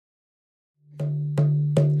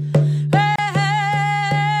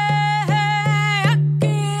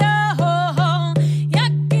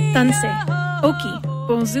Namaste, Oki,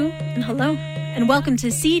 Bonjour, and hello, and welcome to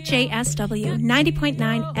CJSW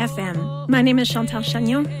 90.9 FM. My name is Chantal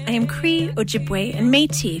Chagnon. I am Cree, Ojibwe, and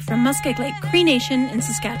Métis from Muskeg Lake Cree Nation in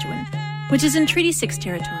Saskatchewan, which is in Treaty 6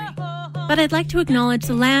 territory. But I'd like to acknowledge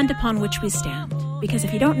the land upon which we stand, because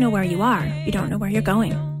if you don't know where you are, you don't know where you're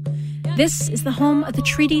going. This is the home of the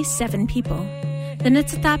Treaty 7 people, the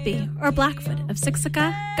Niitsitapi, or Blackfoot, of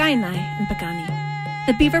Siksika, Kainai, and Piikani,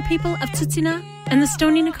 the Beaver people of Tsuut'ina, and the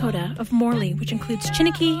Stoney Nakoda of Morley, which includes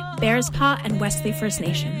Chiniki, Bearspaw, and Wesley First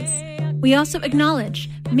Nations. We also acknowledge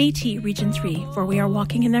Métis Region 3, for we are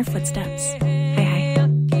walking in their footsteps. Hi, hi.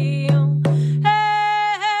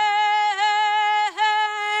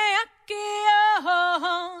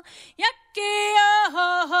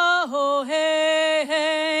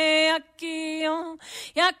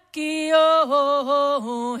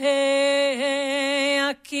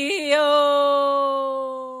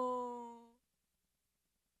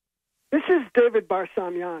 This is David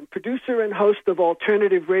Barsamian, producer and host of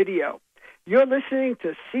Alternative Radio. You're listening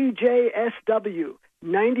to CJSW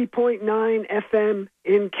 90.9 FM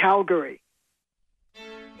in Calgary.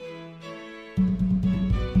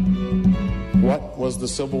 What was the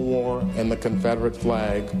Civil War and the Confederate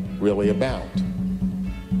flag really about?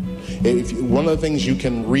 One of the things you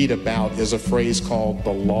can read about is a phrase called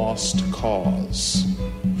the lost cause.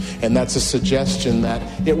 And that's a suggestion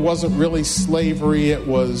that it wasn't really slavery, it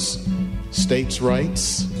was states'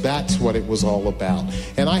 rights. That's what it was all about.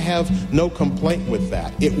 And I have no complaint with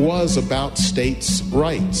that. It was about states'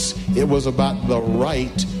 rights. It was about the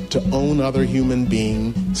right to own other human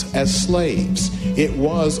beings as slaves. It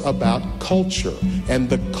was about culture, and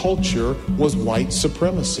the culture was white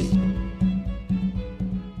supremacy.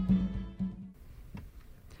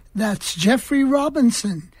 That's Jeffrey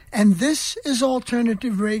Robinson, and this is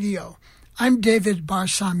Alternative Radio. I'm David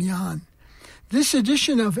Barsamian. This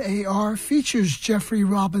edition of AR features Jeffrey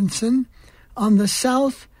Robinson on the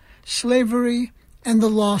South, slavery, and the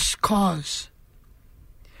lost cause.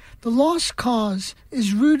 The lost cause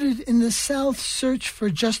is rooted in the South's search for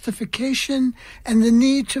justification and the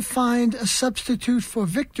need to find a substitute for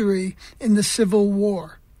victory in the Civil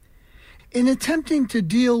War. In attempting to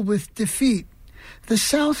deal with defeat, the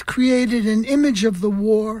South created an image of the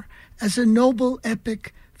war as a noble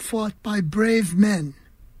epic fought by brave men.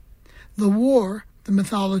 The war, the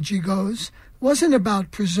mythology goes, wasn't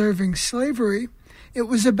about preserving slavery. It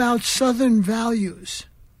was about Southern values.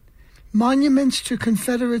 Monuments to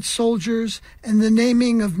Confederate soldiers and the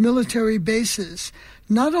naming of military bases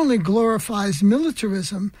not only glorifies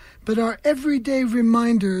militarism, but are everyday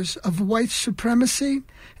reminders of white supremacy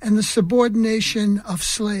and the subordination of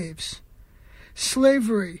slaves.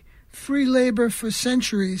 Slavery, free labor for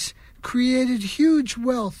centuries, created huge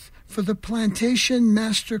wealth for the plantation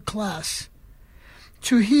master class.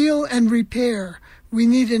 To heal and repair, we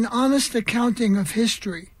need an honest accounting of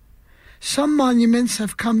history. Some monuments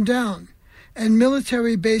have come down, and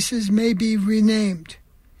military bases may be renamed.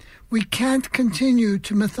 We can't continue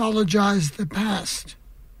to mythologize the past.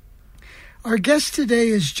 Our guest today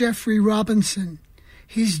is Jeffrey Robinson.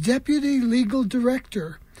 He's Deputy Legal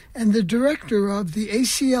Director and the Director of the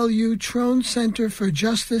ACLU Trone Center for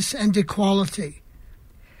Justice and Equality.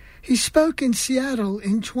 He spoke in Seattle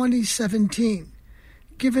in 2017.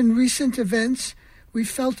 Given recent events, we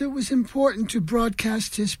felt it was important to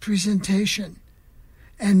broadcast his presentation.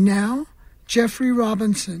 And now, Jeffrey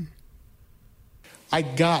Robinson. I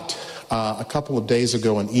got a couple of days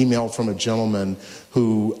ago an email from a gentleman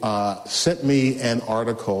who sent me an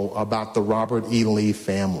article about the Robert E. Lee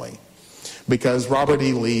family, because Robert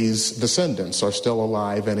E. Lee's descendants are still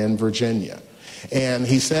alive and in Virginia. And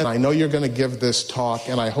he said, I know you're going to give this talk,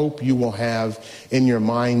 and I hope you will have in your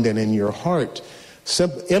mind and in your heart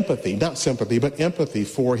empathy, not sympathy, but empathy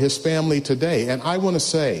for his family today. And I want to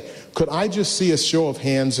say, could I just see a show of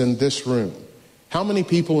hands in this room? How many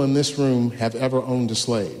people in this room have ever owned a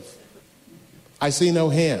slave? I see no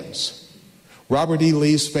hands. Robert E.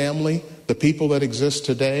 Lee's family, the people that exist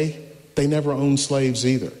today, they never owned slaves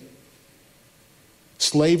either.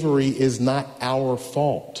 Slavery is not our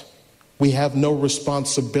fault. We have no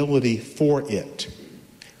responsibility for it.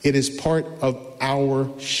 It is part of our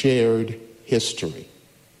shared history.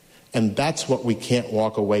 And that's what we can't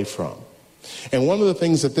walk away from. And one of the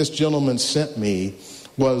things that this gentleman sent me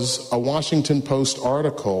was a Washington Post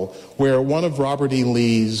article where one of Robert E.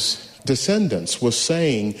 Lee's descendants was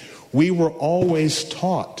saying, we were always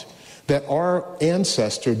taught that our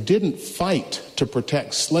ancestor didn't fight to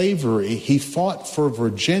protect slavery, he fought for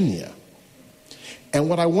Virginia. And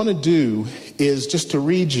what I want to do is just to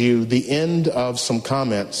read you the end of some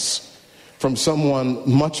comments from someone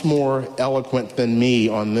much more eloquent than me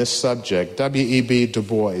on this subject, W.E.B. Du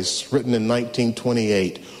Bois, written in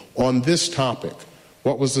 1928, on this topic.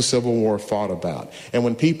 What was the Civil War fought about? And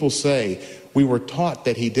when people say, we were taught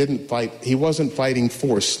that he wasn't fighting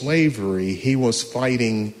for slavery, he was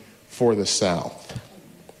fighting for the South.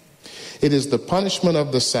 It is the punishment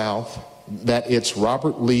of the South that its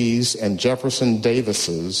Robert Lees and Jefferson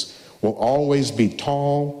Davises will always be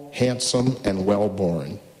tall, handsome, and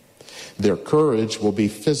well-born. Their courage will be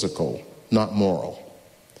physical, not moral.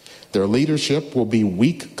 Their leadership will be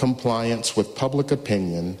weak compliance with public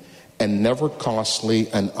opinion and never costly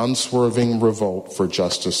and unswerving revolt for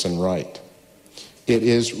justice and right. It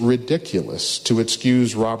is ridiculous to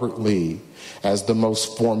excuse Robert Lee as the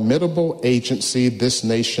most formidable agency this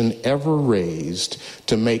nation ever raised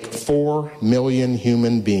to make 4 million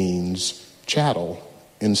human beings chattel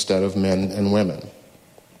instead of men and women.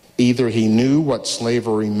 Either he knew what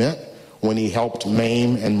slavery meant when he helped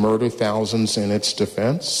maim and murder thousands in its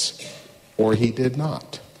defense, or he did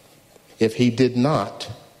not. If he did not,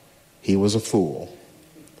 he was a fool.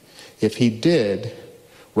 If he did,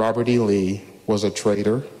 Robert E. Lee was a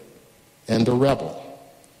traitor and a rebel,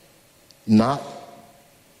 not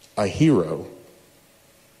a hero.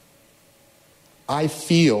 I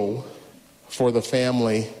feel for the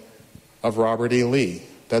family of Robert E. Lee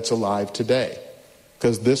that's alive today,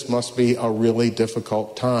 because this must be a really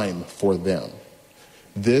difficult time for them.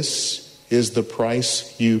 This is the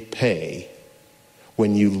price you pay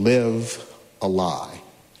when you live a lie,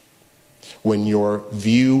 when your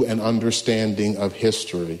view and understanding of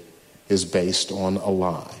history is based on a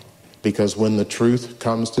lie. Because when the truth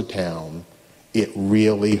comes to town, it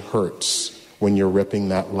really hurts when you're ripping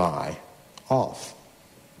that lie off.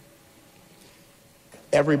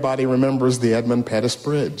 Everybody remembers the Edmund Pettus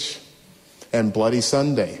Bridge and Bloody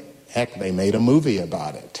Sunday. Heck, they made a movie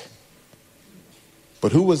about it.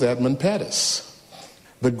 But who was Edmund Pettus?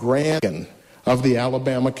 The grand of the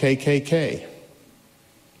Alabama KKK.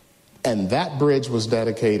 And that bridge was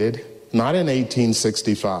dedicated not in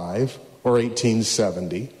 1865 or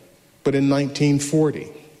 1870, but in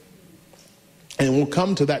 1940. And we'll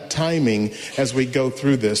come to that timing as we go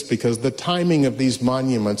through this, because the timing of these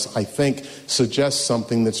monuments, I think, suggests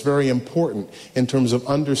something that's very important in terms of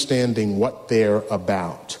understanding what they're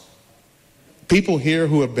about. People here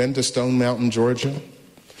who have been to Stone Mountain, Georgia,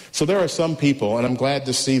 so there are some people, and I'm glad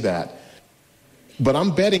to see that, but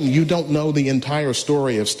I'm betting you don't know the entire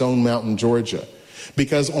story of Stone Mountain, Georgia.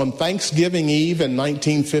 Because on Thanksgiving Eve in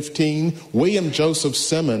 1915, William Joseph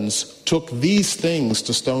Simmons took these things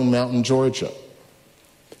to Stone Mountain, Georgia.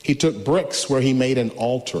 He took bricks where he made an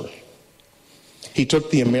altar. He took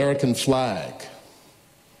the American flag.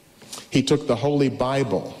 He took the Holy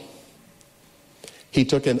Bible. He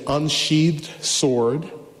took an unsheathed sword,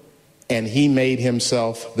 and he made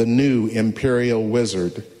himself the new imperial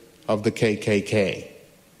wizard of the KKK.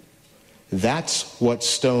 That's what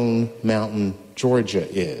Stone Mountain, Georgia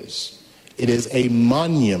is. It is a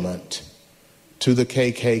monument to the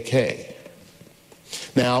KKK.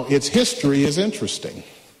 Now, its history is interesting.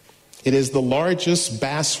 It is the largest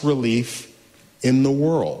bas relief in the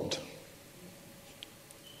world.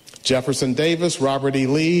 Jefferson Davis, Robert E.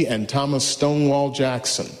 Lee, and Thomas Stonewall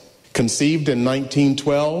Jackson, conceived in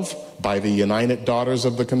 1912 by the United Daughters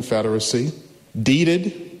of the Confederacy,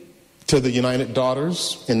 deeded to the United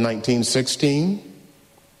Daughters in 1916.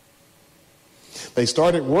 They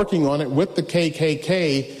started working on it with the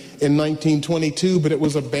KKK in 1922, but it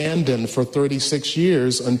was abandoned for 36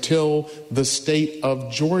 years until the state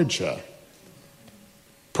of Georgia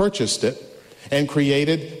purchased it and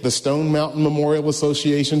created the Stone Mountain Memorial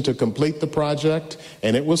Association to complete the project,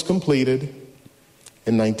 and it was completed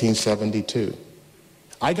in 1972.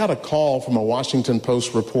 I got a call from a Washington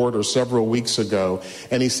Post reporter several weeks ago,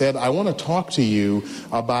 and he said, I want to talk to you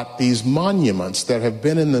about these monuments that have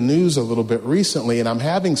been in the news a little bit recently, and I'm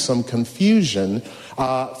having some confusion.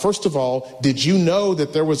 First of all, did you know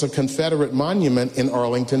that there was a Confederate monument in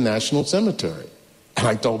Arlington National Cemetery? And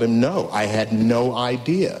I told him, no, I had no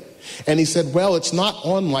idea. And he said, well, it's not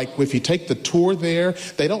on, like, if you take the tour there,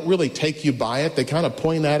 they don't really take you by it. They kind of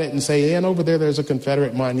point at it and say, hey, and over there's a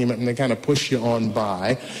Confederate monument, and they kind of push you on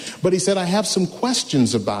by. But he said, I have some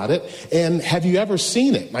questions about it, and have you ever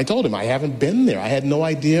seen it? And I told him, I haven't been there. I had no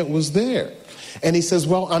idea it was there. And he says,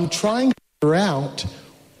 well, I'm trying to figure out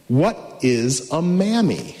what is a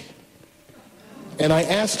mammy. And I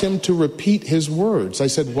asked him to repeat his words. I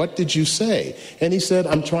said, what did you say? And he said,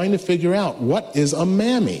 I'm trying to figure out, what is a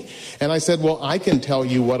mammy? And I said, well, I can tell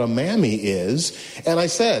you what a mammy is. And I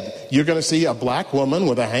said, you're going to see a black woman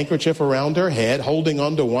with a handkerchief around her head holding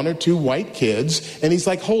on to one or two white kids. And he's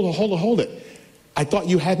like, hold it. I thought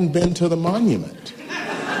you hadn't been to the monument.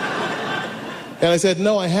 And I said,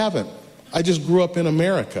 no, I haven't. I just grew up in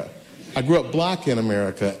America. I grew up black in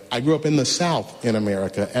America. I grew up in the South in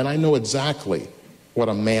America. And I know exactly what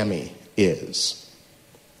a mammy is.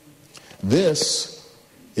 This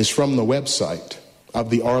is from the website of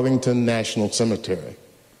the Arlington National Cemetery.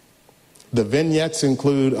 The vignettes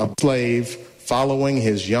include a slave following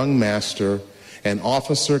his young master, an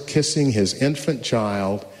officer kissing his infant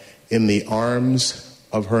child in the arms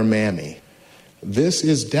of her mammy. This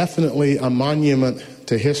is definitely a monument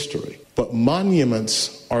to history, but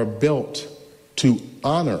monuments are built to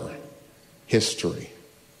honor history.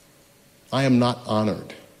 I am not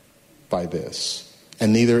honored by this,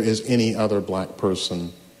 and neither is any other black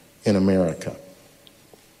person in America.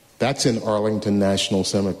 That's in Arlington National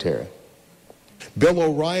Cemetery. Bill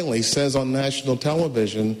O'Reilly says on national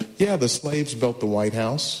television, yeah, the slaves built the White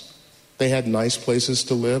House. They had nice places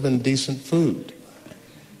to live and decent food.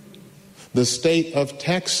 The state of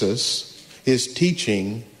Texas is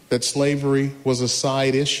teaching that slavery was a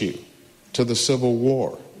side issue to the Civil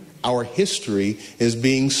War. Our history is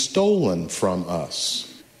being stolen from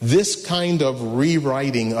us. This kind of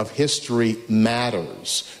rewriting of history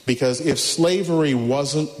matters, because if slavery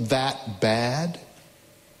wasn't that bad,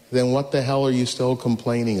 then what the hell are you still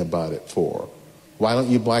complaining about it for? Why don't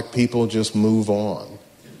you black people just move on?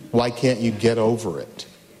 Why can't you get over it?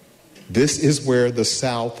 This is where the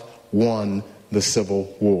South won the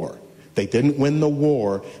Civil War. They didn't win the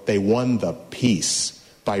war, they won the peace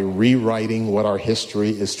by rewriting what our history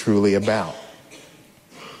is truly about.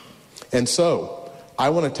 And so, I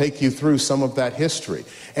want to take you through some of that history.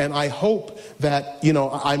 And I hope that,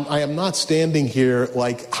 I am not standing here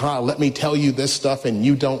like, let me tell you this stuff and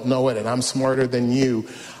you don't know it and I'm smarter than you.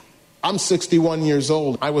 I'm 61 years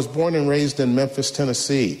old. I was born and raised in Memphis,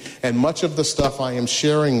 Tennessee. And much of the stuff I am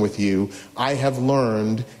sharing with you, I have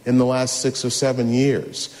learned in the last 6 or 7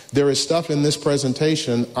 years. There is stuff in this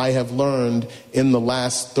presentation I have learned in the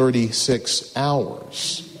last 36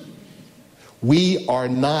 hours. We are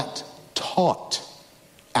not taught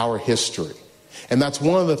our history. And that's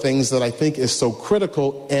one of the things that I think is so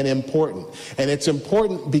critical and important. And it's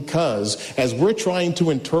important because as we're trying to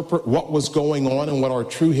interpret what was going on and what our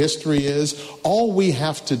true history is, all we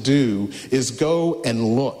have to do is go and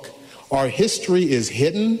look. Our history is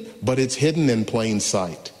hidden, but it's hidden in plain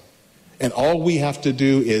sight. And all we have to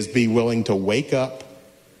do is be willing to wake up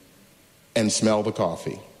and smell the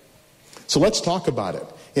coffee. So let's talk about it.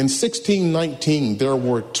 In 1619, there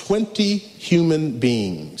were 20 human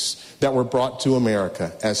beings that were brought to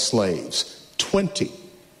America as slaves. 20.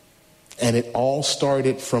 And it all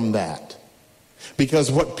started from that. Because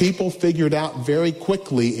what people figured out very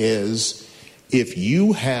quickly is, if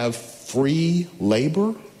you have free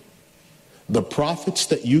labor, the profits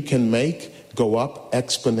that you can make go up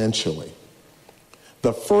exponentially.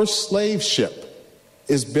 The first slave ship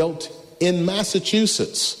is built in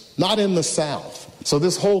Massachusetts, not in the South. So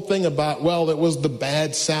this whole thing about, it was the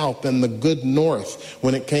bad South and the good North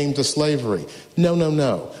when it came to slavery.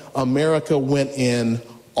 No. America went in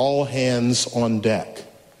all hands on deck.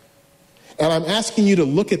 And I'm asking you to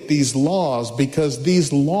look at these laws because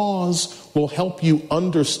these laws will help you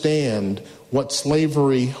understand what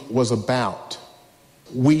slavery was about.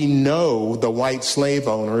 We know the white slave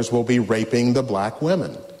owners will be raping the black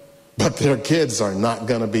women, but their kids are not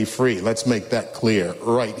going to be free. Let's make that clear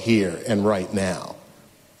right here and right now.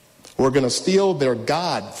 We're going to steal their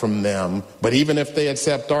God from them, but even if they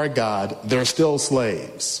accept our God, they're still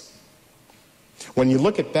slaves. When you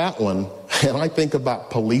look at that one, and I think about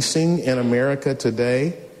policing in America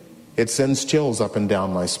today, it sends chills up and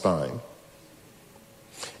down my spine.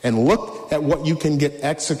 And look at what you can get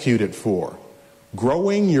executed for.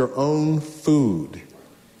 Growing your own food,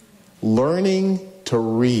 learning to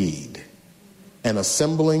read, and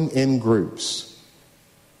assembling in groups.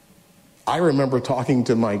 I remember talking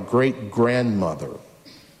to my great-grandmother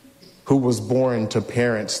who was born to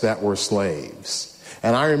parents that were slaves.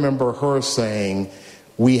 And I remember her saying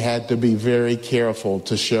we had to be very careful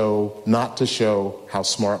not to show how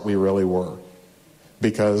smart we really were,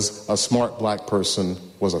 because a smart black person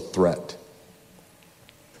was a threat.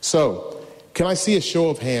 So, can I see a show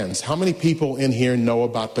of hands? How many people in here know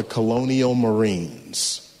about the Colonial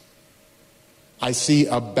Marines? I see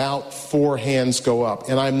about 4 hands go up.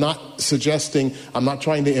 And I'm not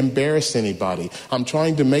trying to embarrass anybody. I'm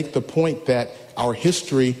trying to make the point that our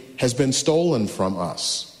history has been stolen from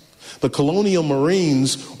us. The colonial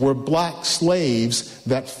Marines were black slaves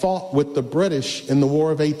that fought with the British in the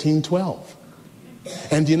War of 1812.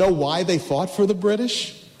 And do you know why they fought for the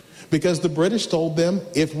British? Because the British told them,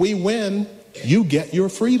 if we win, you get your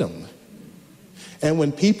freedom. And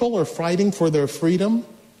when people are fighting for their freedom,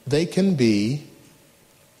 they can be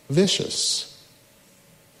vicious.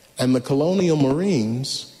 And the colonial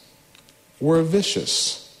Marines were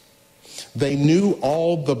vicious. They knew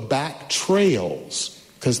all the back trails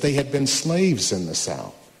because they had been slaves in the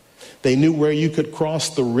South. They knew where you could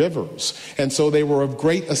cross the rivers. And so they were of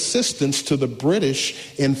great assistance to the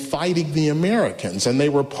British in fighting the Americans. And they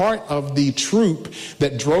were part of the troop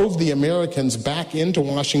that drove the Americans back into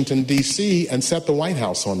Washington, D.C. and set the White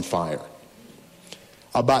House on fire.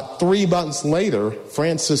 About 3 months later,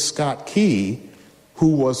 Francis Scott Key,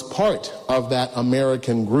 who was part of that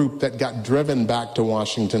American group that got driven back to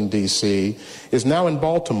Washington, D.C., is now in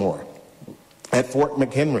Baltimore at Fort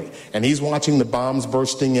McHenry, and he's watching the bombs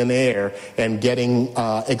bursting in air and getting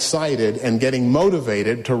excited and getting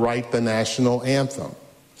motivated to write the national anthem.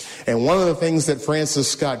 And one of the things that Francis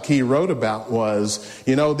Scott Key wrote about was,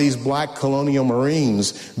 these black colonial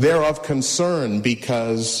Marines, they're of concern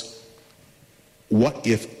because what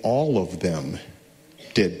if all of them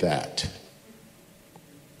did that?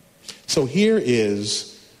 So here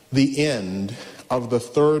is the end of the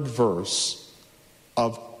 3rd verse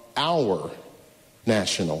of our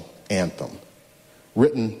national anthem,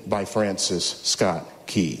 written by Francis Scott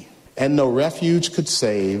Key. And no refuge could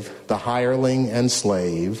save the hireling and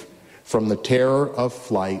slave from the terror of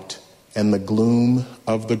flight and the gloom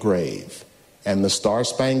of the grave, and the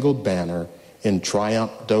star-spangled banner in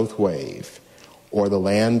triumph doth wave, or the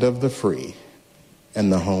land of the free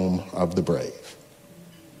and the home of the brave.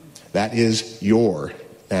 That is your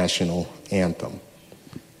national anthem,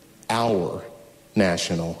 our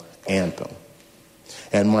national anthem.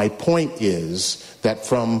 And my point is that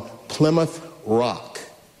from Plymouth Rock,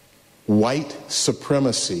 white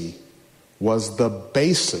supremacy was the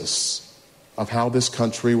basis of how this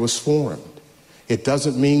country was formed. It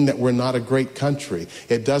doesn't mean that we're not a great country.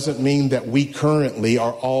 It doesn't mean that we currently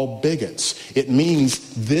are all bigots. It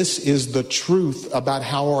means this is the truth about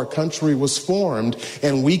how our country was formed,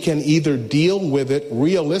 and we can either deal with it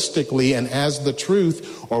realistically and as the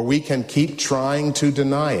truth, or we can keep trying to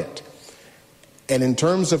deny it. And in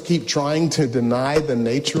terms of keep trying to deny the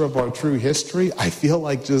nature of our true history, I feel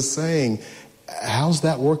like just saying, how's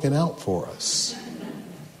that working out for us?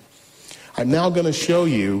 I'm now going to show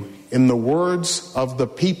you, in the words of the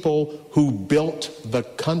people who built the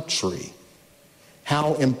country,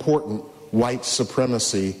 how important white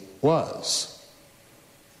supremacy was.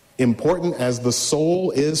 Important as the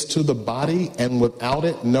soul is to the body, and without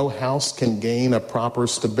it, no house can gain a proper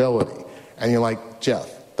stability. And you're like, Jeff,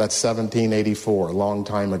 that's 1784, a long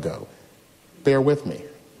time ago. Bear with me.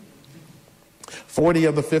 40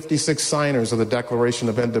 of the 56 signers of the Declaration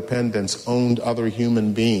of Independence owned other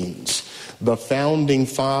human beings. The founding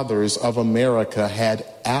fathers of America had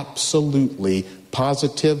absolutely,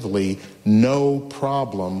 positively no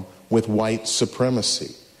problem with white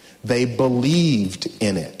supremacy. They believed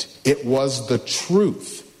in it. It was the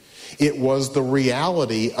truth. It was the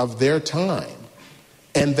reality of their time.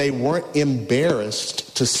 And they weren't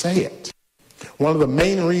embarrassed to say it. One of the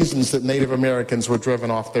main reasons that Native Americans were driven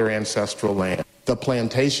off their ancestral land, the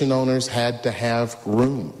plantation owners had to have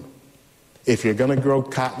room. If you're going to grow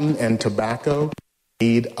cotton and tobacco, you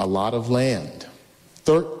need a lot of land.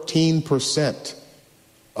 13%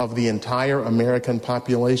 of the entire American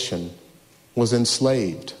population was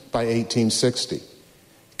enslaved by 1860.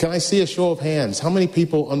 Can I see a show of hands? How many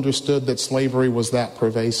people understood that slavery was that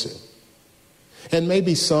pervasive? And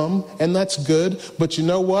maybe some, and that's good, but you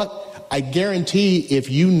know what? I guarantee if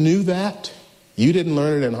you knew that, you didn't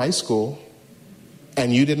learn it in high school,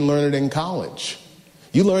 and you didn't learn it in college.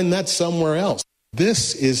 You learned that somewhere else.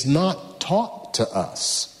 This is not taught to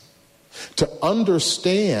us. To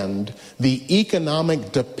understand the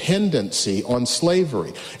economic dependency on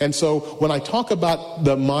slavery. And so when I talk about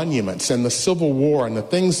the monuments and the Civil War and the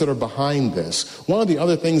things that are behind this, one of the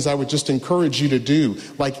other things I would just encourage you to do,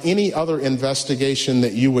 like any other investigation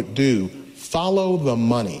that you would do, follow the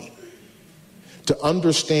money. To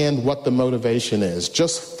understand what the motivation is,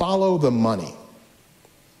 just follow the money.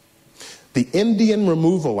 The Indian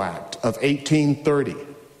Removal Act of 1830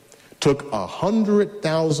 took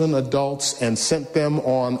 100,000 adults and sent them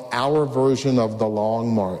on our version of the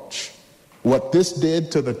Long March. What this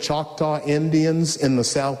did to the Choctaw Indians in the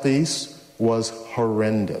Southeast was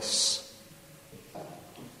horrendous.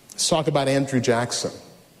 Let's talk about Andrew Jackson,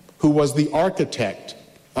 who was the architect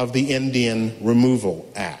of the Indian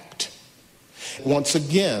Removal Act. Once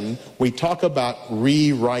again, we talk about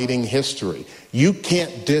rewriting history. You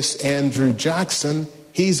can't diss Andrew Jackson.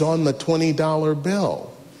 He's on the $20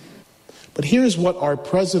 bill. But here's what our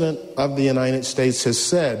President of the United States has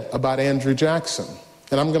said about Andrew Jackson.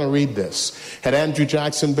 And I'm going to read this. Had Andrew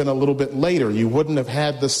Jackson been a little bit later, you wouldn't have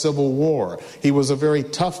had the Civil War. He was a very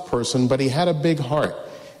tough person, but he had a big heart.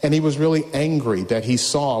 And he was really angry that he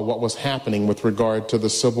saw what was happening with regard to the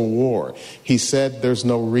Civil War. He said, there's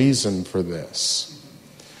no reason for this.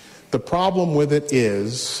 The problem with it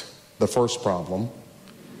is, the first problem,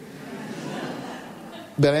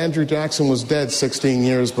 that Andrew Jackson was dead 16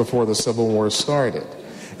 years before the Civil War started.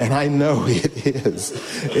 And I know it is.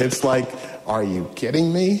 It's like, are you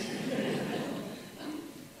kidding me?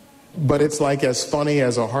 But it's like as funny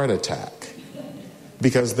as a heart attack,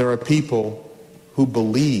 because there are people who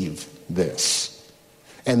believe this.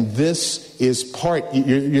 And this is part,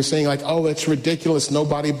 you're saying like, oh, that's ridiculous,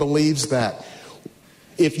 nobody believes that.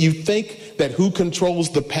 If you think that who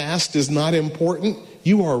controls the past is not important,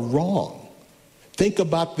 you are wrong. Think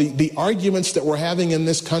about the arguments that we're having in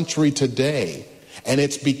this country today, and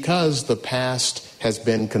it's because the past has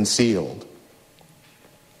been concealed.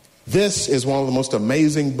 This is one of the most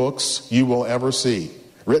amazing books you will ever see.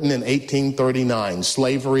 Written in 1839,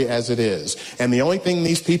 Slavery as It Is. And the only thing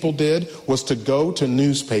these people did was to go to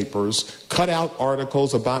newspapers, cut out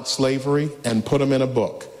articles about slavery, and put them in a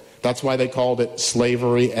book. That's why they called it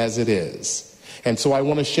Slavery as It Is. And so I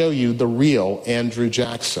want to show you the real Andrew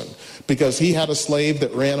Jackson, because he had a slave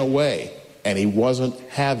that ran away, and he wasn't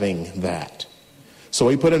having that. So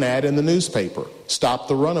he put an ad in the newspaper, stop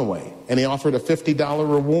the runaway, and he offered a $50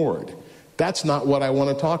 reward. That's not what I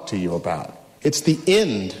want to talk to you about. It's the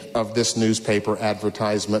end of this newspaper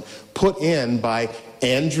advertisement put in by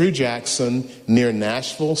Andrew Jackson near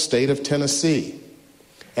Nashville, state of Tennessee.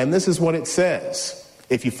 And this is what it says.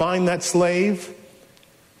 If you find that slave,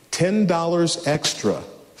 $10 extra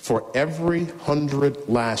for every 100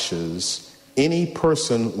 lashes any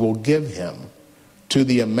person will give him, to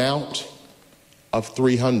the amount of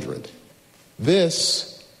 300.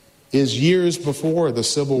 This is years before the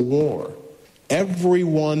Civil War.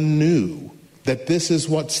 Everyone knew that this is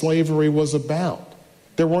what slavery was about.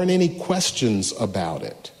 There weren't any questions about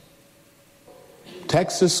it.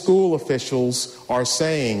 Texas school officials are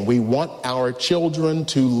saying we want our children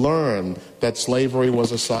to learn that slavery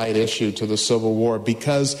was a side issue to the Civil War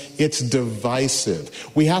because it's divisive.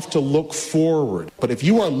 We have to look forward. But if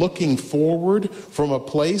you are looking forward from a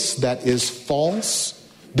place that is false,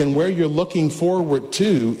 then where you're looking forward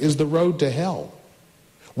to is the road to hell.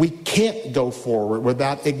 We can't go forward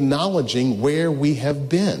without acknowledging where we have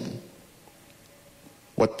been.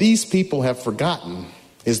 What these people have forgotten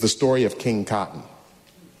is the story of King Cotton.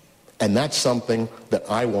 And that's something that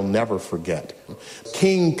I will never forget.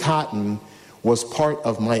 King Cotton was part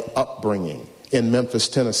of my upbringing in Memphis,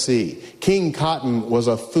 Tennessee. King Cotton was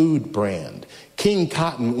a food brand. King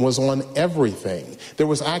Cotton was on everything. There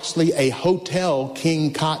was actually a hotel,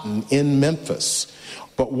 King Cotton, in Memphis.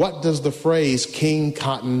 But what does the phrase King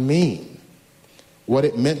Cotton mean? What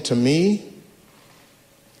it meant to me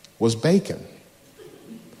was bacon.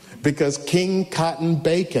 Because King Cotton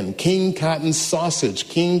bacon, King Cotton sausage,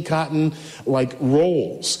 King Cotton like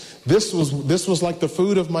rolls. This was like the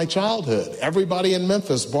food of my childhood. Everybody in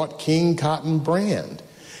Memphis bought King Cotton brand.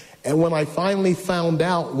 And when I finally found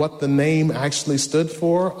out what the name actually stood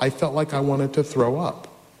for, I felt like I wanted to throw up.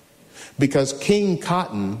 Because King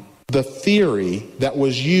Cotton, the theory that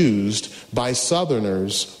was used by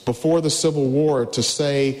Southerners before the Civil War to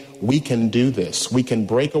say, we can do this, we can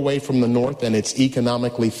break away from the North and it's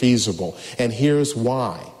economically feasible. And here's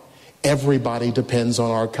why. Everybody depends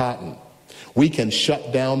on our cotton. We can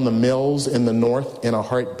shut down the mills in the North in a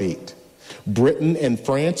heartbeat. Britain and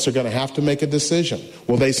France are going to have to make a decision.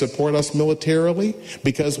 Will they support us militarily?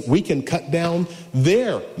 Because we can cut down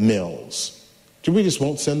their mills. We just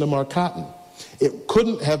won't send them our cotton. It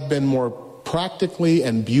couldn't have been more practically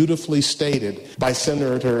and beautifully stated by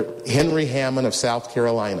Senator Henry Hammond of South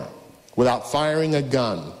Carolina. Without firing a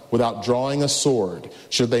gun, without drawing a sword,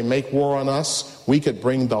 should they make war on us, we could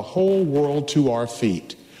bring the whole world to our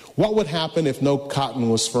feet. What would happen if no cotton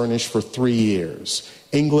was furnished for 3 years?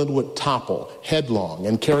 England would topple headlong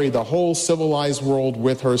and carry the whole civilized world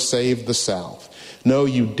with her, save the South. No,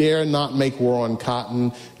 you dare not make war on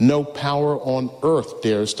cotton. No power on earth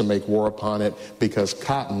dares to make war upon it, because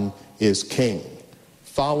cotton is king.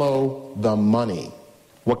 Follow the money.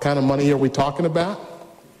 What kind of money are we talking about?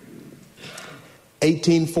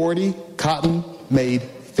 1840, cotton made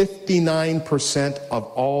 59% of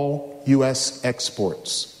all U.S.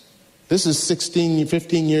 exports. This is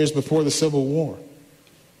 15 years before the Civil War.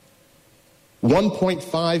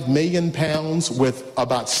 1.5 million pounds with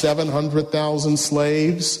about 700,000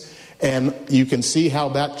 slaves, and you can see how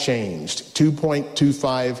that changed.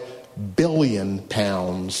 2.25 billion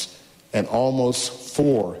pounds and almost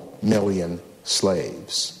 4 million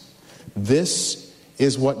slaves. This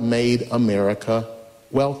is what made America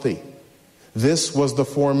wealthy. This was the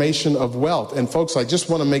formation of wealth. And folks, I just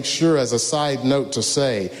want to make sure as a side note to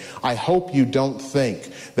say, I hope you don't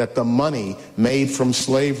think that the money made from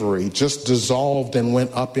slavery just dissolved and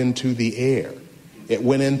went up into the air. It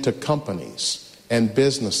went into companies and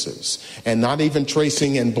businesses, and not even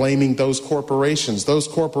tracing and blaming those corporations. Those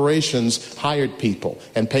corporations hired people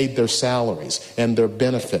and paid their salaries and their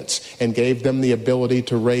benefits and gave them the ability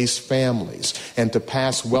to raise families and to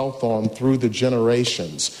pass wealth on through the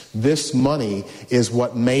generations. This money is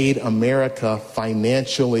what made America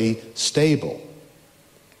financially stable.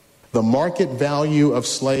 The market value of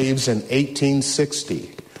slaves in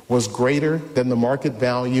 1860 was greater than the market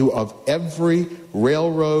value of every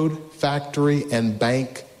railroad, factory, and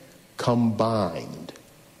bank combined.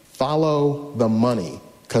 Follow the money,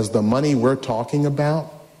 because the money we're talking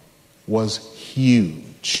about was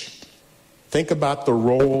huge. Think about the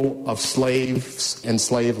role of slaves and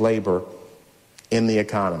slave labor in the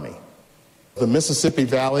economy. The Mississippi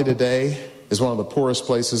Valley today is one of the poorest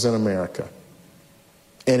places in America.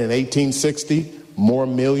 And in 1860, more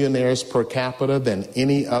millionaires per capita than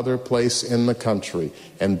any other place in the country.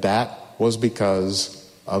 And that was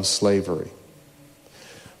because of slavery.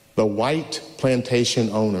 The white plantation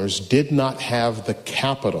owners did not have the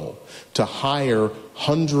capital to hire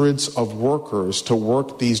hundreds of workers to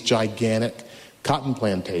work these gigantic cotton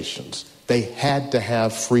plantations. They had to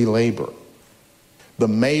have free labor. The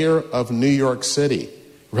mayor of New York City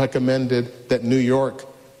recommended that New York,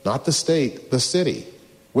 not the state, the city,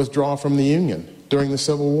 withdraw from the Union during the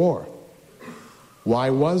Civil War. Why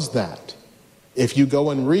was that? If you go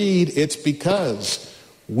and read, it's because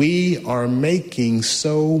we are making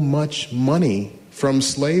so much money from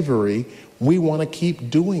slavery, we want to keep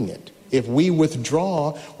doing it. If we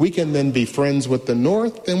withdraw, we can then be friends with the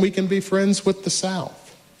North, and we can be friends with the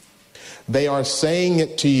South. They are saying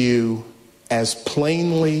it to you as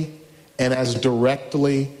plainly and as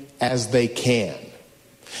directly as they can.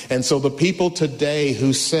 And so the people today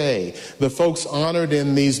who say the folks honored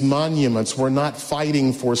in these monuments were not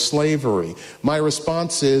fighting for slavery, my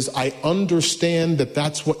response is, I understand that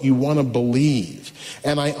that's what you want to believe.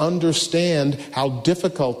 And I understand how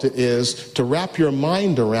difficult it is to wrap your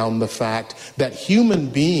mind around the fact that human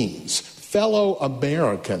beings, fellow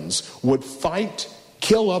Americans, would fight,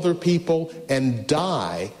 kill other people, and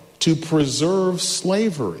die to preserve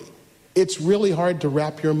slavery. It's really hard to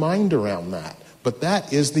wrap your mind around that. But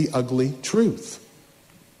that is the ugly truth.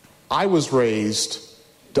 I was raised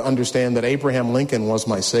to understand that Abraham Lincoln was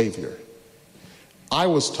my savior. I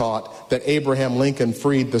was taught that Abraham Lincoln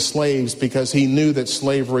freed the slaves because he knew that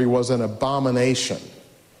slavery was an abomination.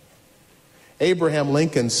 Abraham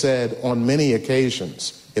Lincoln said on many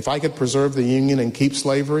occasions, if I could preserve the Union and keep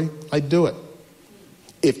slavery, I'd do it.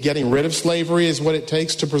 If getting rid of slavery is what it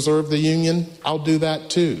takes to preserve the Union, I'll do that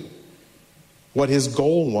too. What his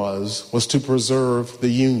goal was to preserve the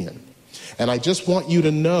Union. And I just want you to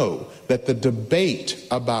know that the debate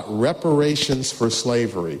about reparations for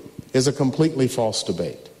slavery is a completely false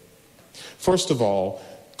debate. First of all,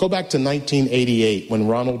 go back to 1988 when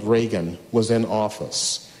Ronald Reagan was in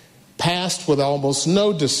office. Passed with almost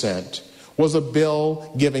no dissent was a bill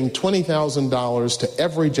giving $20,000 to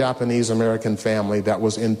every Japanese American family that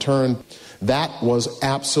was interned. That was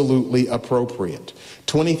absolutely appropriate.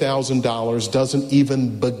 $20,000 doesn't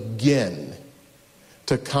even begin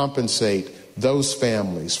to compensate those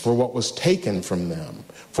families for what was taken from them,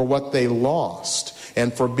 for what they lost,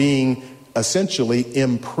 and for being essentially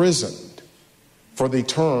imprisoned for the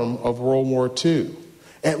term of World War II.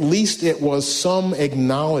 At least it was some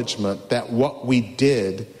acknowledgement that what we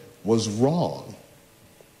did was wrong.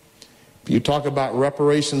 If you talk about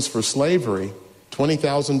reparations for slavery,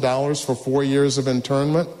 $20,000 for 4 years of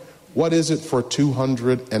internment, what is it for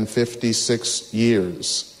 256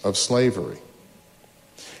 years of slavery?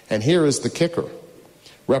 And here is the kicker.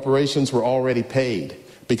 Reparations were already paid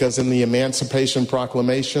because in the Emancipation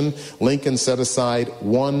Proclamation, Lincoln set aside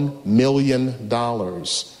 $1 million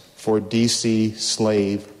for D.C.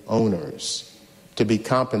 slave owners to be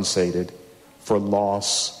compensated for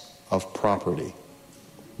loss of property.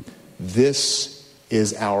 This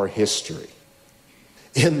is our history.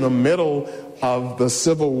 In the middle of the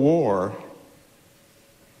Civil War,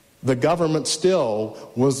 the government still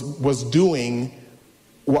was doing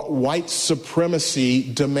what white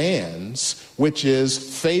supremacy demands, which is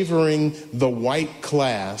favoring the white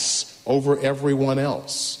class over everyone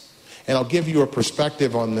else. And I'll give you a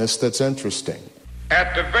perspective on this that's interesting.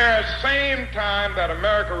 At the very same time that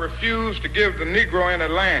America refused to give the Negro any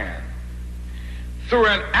land, through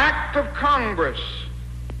an act of Congress,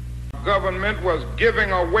 government was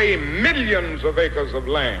giving away millions of acres of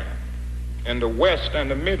land in the West and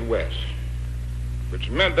the Midwest, which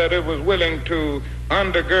meant that it was willing to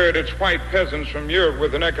undergird its white peasants from Europe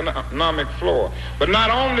with an economic floor. But not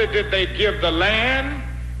only did they give the land,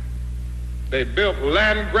 they built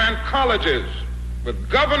land-grant colleges with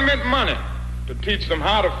government money to teach them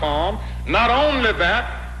how to farm. Not only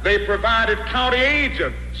that, they provided county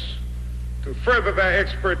agents to further their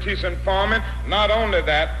expertise in farming. Not only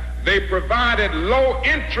that, they provided low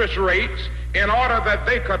interest rates in order that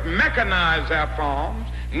they could mechanize their farms.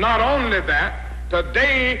 Not only that,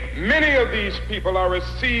 today, many of these people are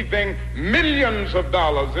receiving millions of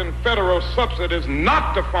dollars in federal subsidies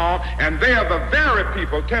not to farm, and they are the very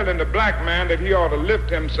people telling the black man that he ought to lift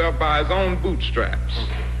himself by his own bootstraps.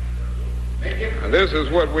 And this is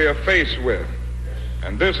what we are faced with,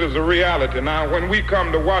 and this is the reality. Now, when we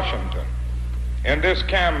come to Washington in this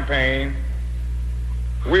campaign,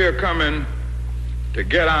 we are coming to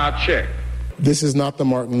get our check. This is not the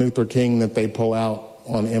Martin Luther King that they pull out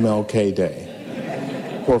on MLK Day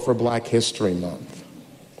or for Black History Month.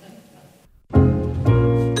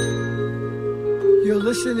 You're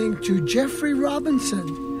listening to Jeffrey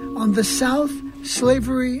Robinson on the South,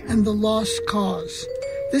 Slavery, and the Lost Cause.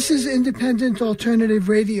 This is Independent Alternative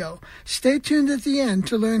Radio. Stay tuned at the end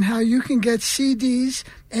to learn how you can get CDs,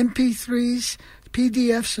 MP3s,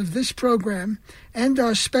 PDFs of this program, and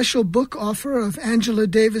our special book offer of Angela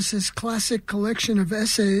Davis's classic collection of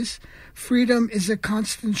essays, Freedom is a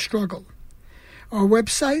Constant Struggle. Our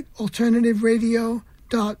website,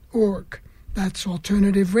 alternativeradio.org. That's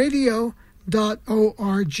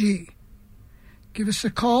alternativeradio.org. Give us a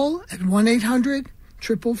call at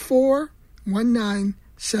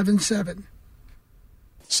 1-800-444-1977.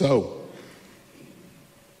 So,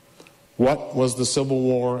 what was the Civil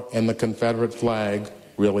War and the Confederate flag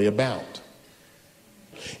really about?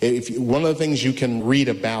 One of the things you can read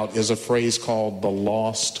about is a phrase called the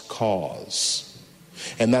lost cause.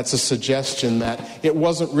 And that's a suggestion that it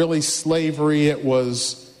wasn't really slavery, it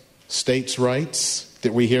was states' rights.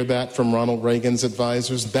 Did we hear that from Ronald Reagan's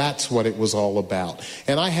advisors? That's what it was all about.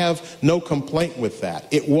 And I have no complaint with that.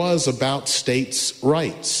 It was about states'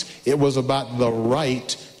 rights. It was about the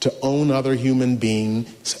right to own other human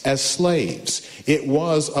beings as slaves. It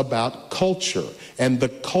was about culture, and the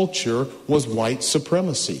culture was white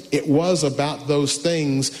supremacy. It was about those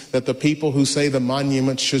things that the people who say the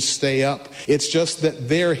monuments should stay up. It's just that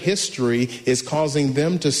their history is causing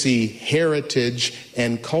them to see heritage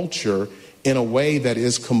and culture in a way that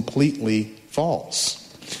is completely false.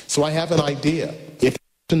 So I have an idea. If you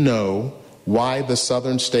want to know why the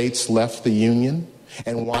southern states left the Union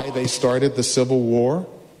and why they started the Civil War,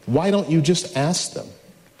 why don't you just ask them?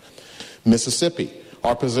 Mississippi,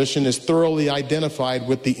 our position is thoroughly identified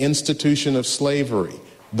with the institution of slavery,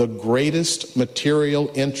 the greatest material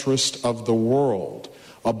interest of the world.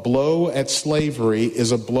 A blow at slavery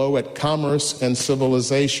is a blow at commerce and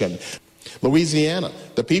civilization. Louisiana,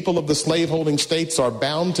 the people of the slaveholding states are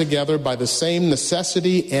bound together by the same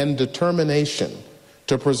necessity and determination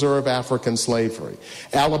to preserve African slavery.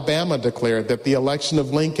 Alabama declared that the election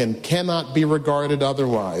of Lincoln cannot be regarded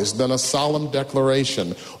otherwise than a solemn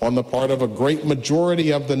declaration on the part of a great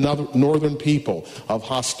majority of the northern people of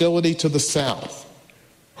hostility to the South,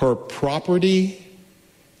 her property,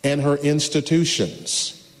 and her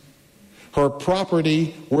institutions. Her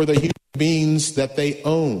property were the human beings that they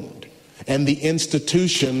owned. And the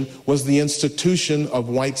institution was the institution of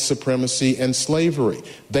white supremacy and slavery.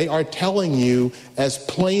 They are telling you as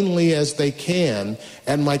plainly as they can,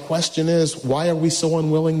 and my question is, why are we so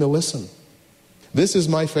unwilling to listen? This is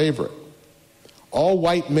my favorite. All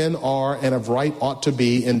white men are, and of right ought to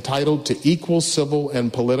be, entitled to equal civil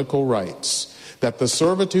and political rights, that the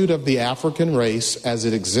servitude of the African race as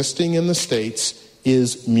it existing in the states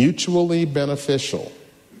is mutually beneficial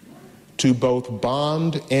to both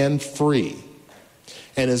bond and free,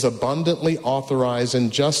 and is abundantly authorized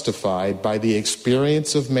and justified by the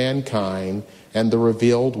experience of mankind and the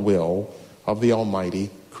revealed will of the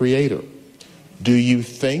Almighty Creator. Do you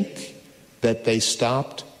think that they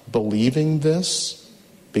stopped believing this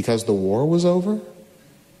because the war was over?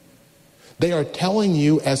 They are telling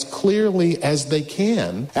you as clearly as they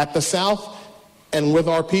can. At the South, and with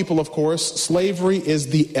our people, of course, slavery is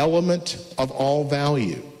the element of all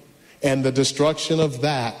value. And the destruction of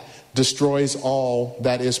that destroys all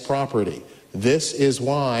that is property. This is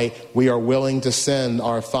why we are willing to send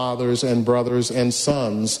our fathers and brothers and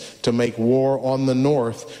sons to make war on the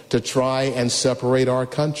North to try and separate our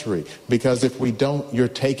country. Because if we don't, you're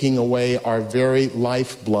taking away our very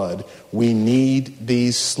lifeblood. We need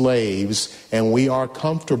these slaves, and we are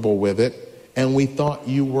comfortable with it, and we thought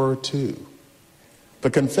you were too. The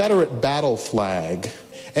Confederate battle flag,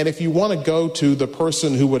 and if you want to go to the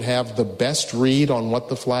person who would have the best read on what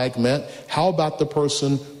the flag meant, how about the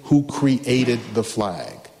person who created the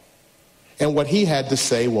flag? And what he had to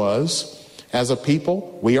say was, as a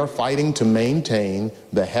people, we are fighting to maintain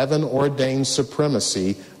the heaven-ordained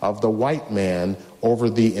supremacy of the white man over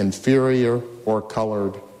the inferior or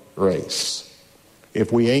colored race.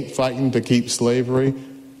 If we ain't fighting to keep slavery,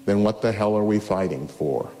 then what the hell are we fighting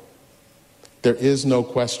for? There is no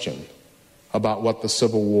question about what the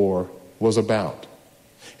Civil War was about.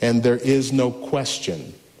 And there is no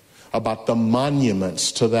question about the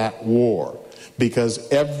monuments to that war, because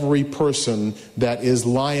every person that is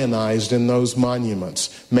lionized in those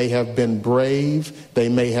monuments may have been brave, they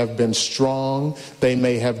may have been strong, they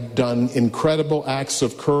may have done incredible acts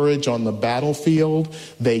of courage on the battlefield,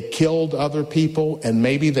 they killed other people, and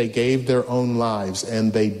maybe they gave their own lives,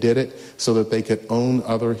 and they did it so that they could own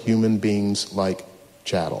other human beings like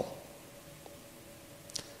chattel.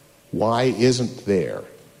 Why isn't there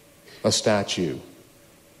a statue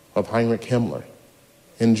of Heinrich Himmler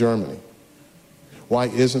in Germany? Why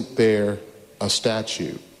isn't there a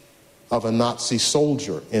statue of a Nazi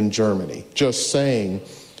soldier in Germany just saying,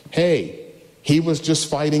 hey, he was just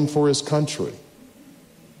fighting for his country?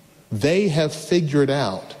 They have figured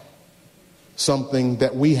out something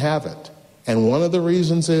that we haven't. And one of the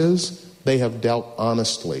reasons is they have dealt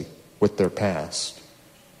honestly with their past.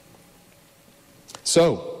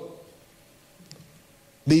 So,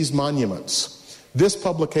 these monuments. This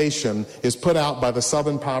publication is put out by the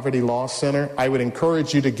Southern Poverty Law Center. I would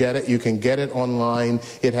encourage you to get it. You can get it online.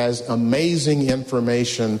 It has amazing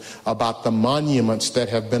information about the monuments that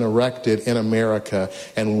have been erected in America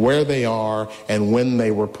and where they are and when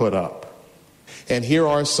they were put up. And here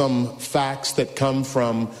are some facts that come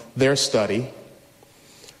from their study.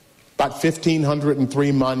 About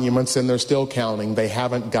 1,503 monuments, and they're still counting. They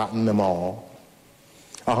haven't gotten them all.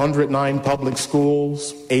 109 public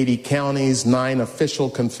schools, 80 counties, 9 official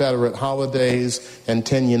Confederate holidays, and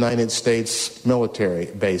 10 United States military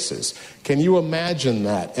bases. Can you imagine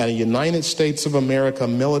that? At a United States of America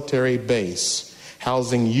military base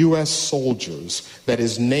housing U.S. soldiers that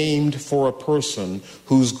is named for a person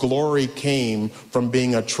whose glory came from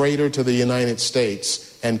being a traitor to the United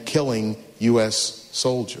States and killing U.S.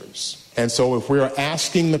 soldiers. And so if we're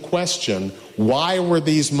asking the question, why were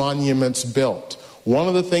these monuments built? One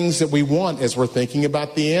of the things that we want as we're thinking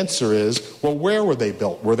about the answer is, well, where were they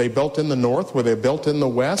built? Were they built in the North? Were they built in the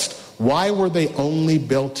West? Why were they only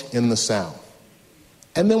built in the South?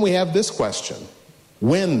 And then we have this question.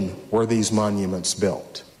 When were these monuments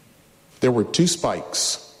built? There were 2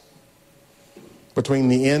 spikes between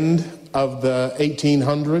the end of the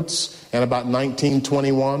 1800s and about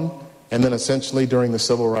 1921, and then essentially during the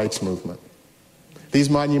Civil Rights Movement. These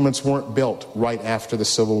monuments weren't built right after the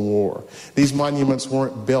Civil War. These monuments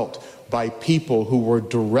weren't built by people who were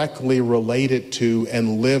directly related to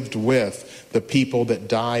and lived with the people that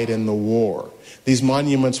died in the war. These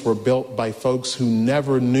monuments were built by folks who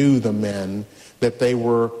never knew the men that they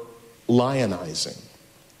were lionizing.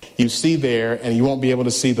 You see there, and you won't be able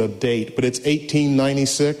to see the date, but it's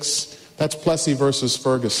 1896. That's Plessy versus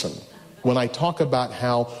Ferguson. When I talk about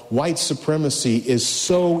how white supremacy is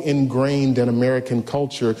so ingrained in American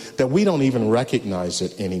culture that we don't even recognize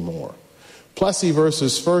it anymore. Plessy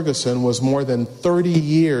versus Ferguson was more than 30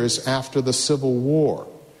 years after the Civil War.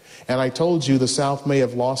 And I told you the South may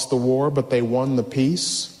have lost the war, but they won the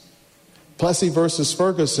peace. Plessy versus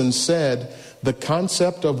Ferguson said the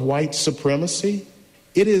concept of white supremacy,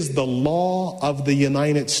 it is the law of the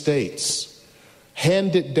United States,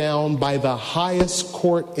 handed down by the highest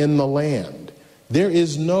court in the land. There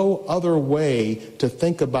is no other way to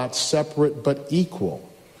think about separate but equal.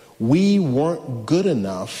 We weren't good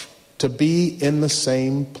enough to be in the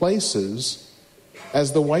same places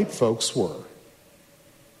as the white folks were.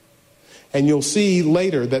 And you'll see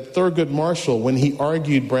later that Thurgood Marshall, when he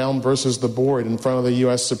argued Brown versus the board in front of the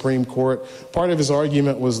U.S. Supreme Court, part of his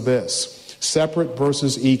argument was this. Separate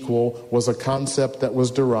versus equal was a concept that was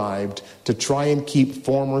derived to try and keep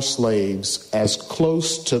former slaves as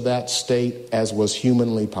close to that state as was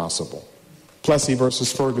humanly possible. Plessy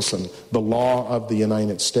versus Ferguson, the law of the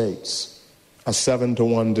United States, a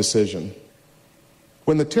 7-1 decision.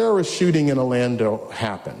 When the terrorist shooting in Orlando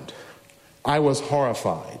happened, I was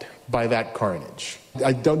horrified by that carnage.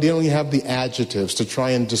 I don't even have the adjectives to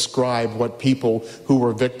try and describe what people who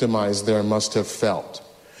were victimized there must have felt.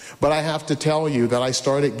 But I have to tell you that I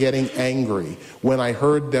started getting angry when I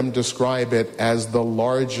heard them describe it as the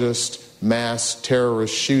largest mass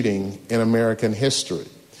terrorist shooting in American history.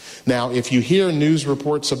 Now, if you hear news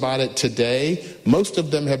reports about it today, most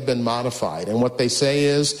of them have been modified. And what they say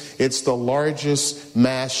is it's the largest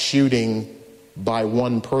mass shooting by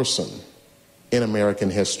one person in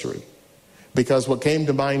American history. Because what came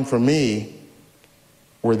to mind for me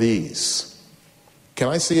were these. Can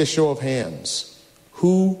I see a show of hands?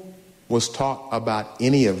 Who was taught about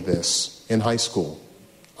any of this in high school?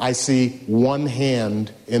 I see one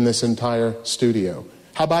hand in this entire studio.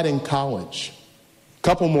 How about in college?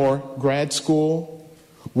 Couple more, grad school.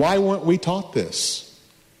 Why weren't we taught this?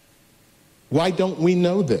 Why don't we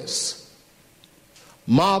know this?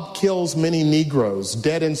 Mob kills many Negroes.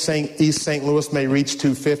 Dead in East St. Louis may reach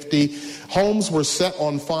 250. Homes were set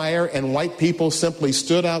on fire and white people simply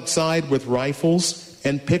stood outside with rifles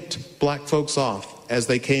and picked black folks off as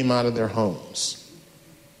they came out of their homes.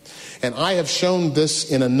 And I have shown this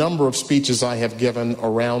in a number of speeches I have given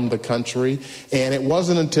around the country. And it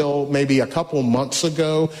wasn't until maybe a couple months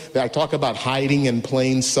ago that I talk about hiding in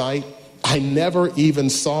plain sight. I never even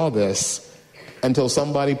saw this until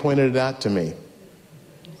somebody pointed it out to me.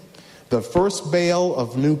 The first bale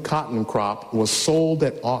of new cotton crop was sold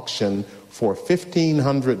at auction for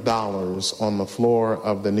 $1,500 on the floor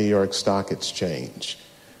of the New York Stock Exchange.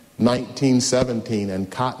 1917,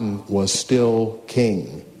 and cotton was still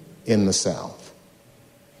king in the South.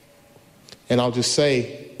 And I'll just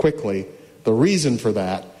say quickly, the reason for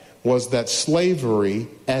that was that slavery,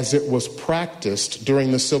 as it was practiced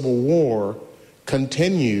during the Civil War,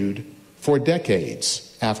 continued for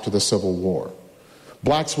decades after the Civil War.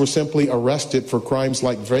 Blacks were simply arrested for crimes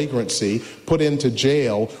like vagrancy, put into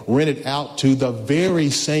jail, rented out to the very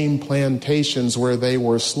same plantations where they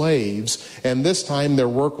were slaves, and this time their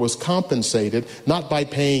work was compensated, not by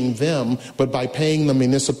paying them, but by paying the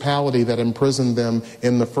municipality that imprisoned them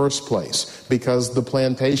in the first place, because the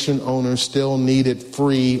plantation owners still needed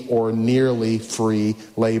free or nearly free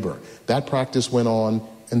labor. That practice went on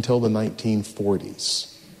until the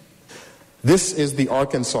 1940s. This is the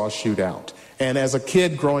Arkansas shootout. And as a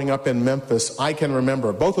kid growing up in Memphis, I can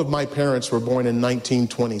remember both of my parents were born in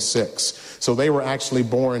 1926. So they were actually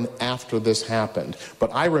born after this happened.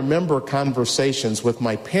 But I remember conversations with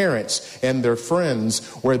my parents and their friends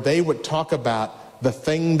where they would talk about the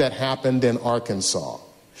thing that happened in Arkansas.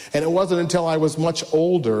 And it wasn't until I was much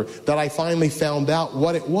older that I finally found out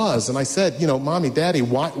what it was. And I said, Mommy, Daddy,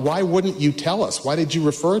 why wouldn't you tell us? Why did you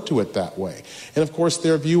refer to it that way? And of course,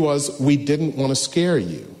 their view was, we didn't want to scare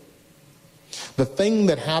you. The thing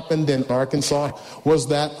that happened in Arkansas was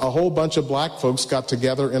that a whole bunch of black folks got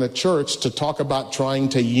together in a church to talk about trying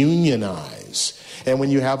to unionize. And when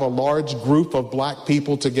you have a large group of black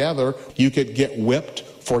people together, you could get whipped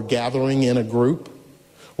for gathering in a group.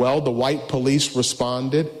 Well, the white police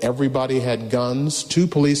responded. Everybody had guns. 2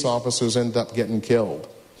 police officers ended up getting killed.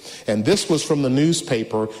 And this was from the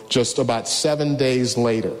newspaper just about 7 days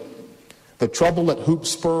later. The trouble at Hoop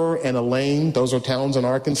Spur and Elaine, those are towns in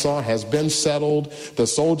Arkansas, has been settled. The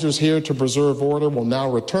soldiers here to preserve order will now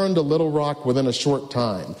return to Little Rock within a short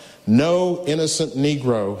time. No innocent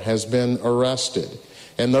Negro has been arrested.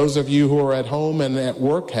 And those of you who are at home and at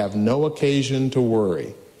work have no occasion to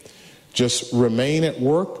worry. Just remain at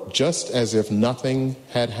work just as if nothing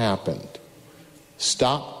had happened.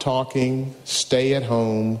 Stop talking, stay at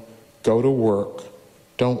home, go to work,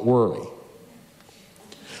 don't worry.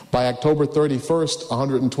 By October 31st,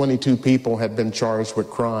 122 people had been charged with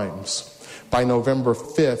crimes. By November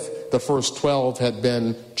 5th, the first 12 had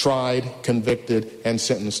been tried, convicted, and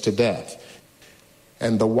sentenced to death.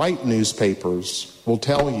 And the white newspapers will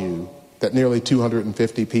tell you that nearly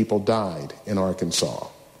 250 people died in Arkansas.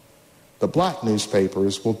 The black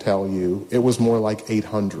newspapers will tell you it was more like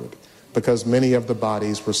 800, because many of the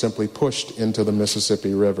bodies were simply pushed into the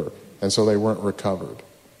Mississippi River, and so they weren't recovered.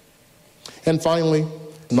 And finally,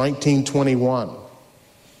 1921.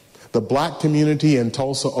 The black community in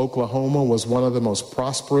Tulsa, Oklahoma was one of the most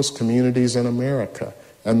prosperous communities in America,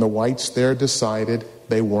 and the whites there decided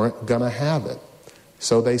they weren't going to have it.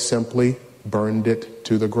 So they simply burned it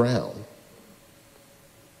to the ground.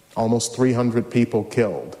 Almost 300 people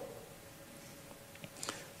killed.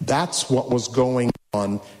 That's what was going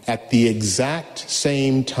on at the exact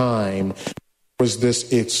same time. Was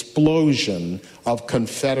this explosion of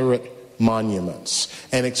Confederate monuments,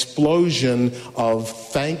 an explosion of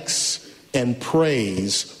thanks and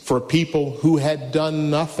praise for people who had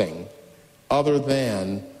done nothing other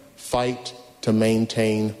than fight to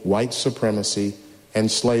maintain white supremacy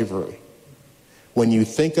and slavery. When you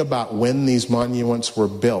think about when these monuments were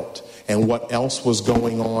built and what else was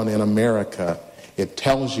going on in America, it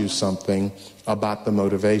tells you something about the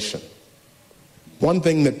motivation. One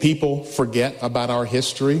thing that people forget about our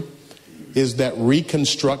history is that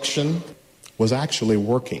Reconstruction was actually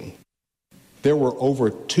working. There were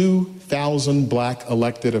over 2,000 black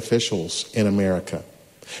elected officials in America.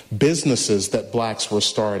 Businesses that blacks were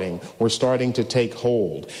starting to take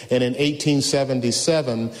hold. And in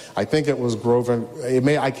 1877, I think it was Grover,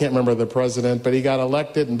 I can't remember the president, but he got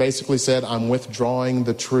elected and basically said, "I'm withdrawing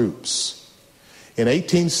the troops." In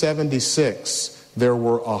 1876, there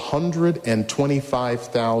were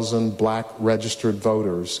 125,000 black registered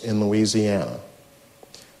voters in Louisiana.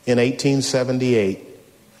 In 1878,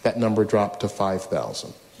 that number dropped to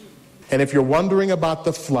 5,000. And if you're wondering about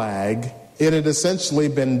the flag, it had essentially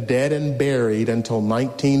been dead and buried until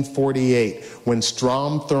 1948, when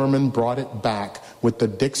Strom Thurmond brought it back with the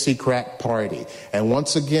Dixiecrat Party. And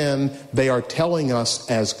once again, they are telling us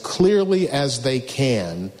as clearly as they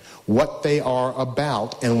can what they are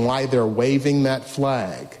about and why they're waving that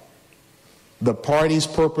flag. The party's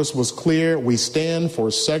purpose was clear: we stand for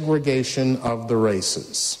segregation of the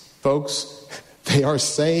races. Folks, they are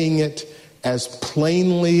saying it as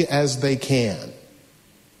plainly as they can.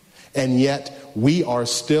 And yet, we are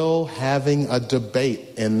still having a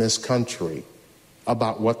debate in this country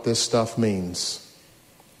about what this stuff means.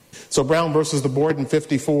 So Brown versus the board in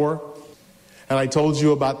 54, and I told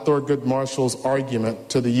you about Thurgood Marshall's argument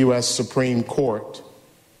to the U.S. Supreme Court.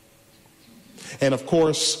 And of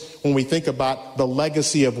course, when we think about the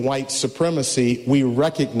legacy of white supremacy, we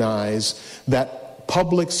recognize that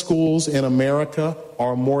public schools in America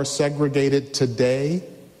are more segregated today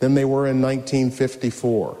than they were in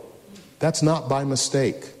 1954. That's not by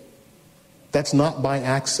mistake. That's not by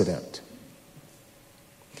accident.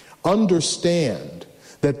 Understand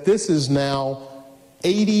that this is now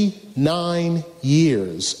 89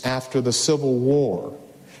 years after the Civil War.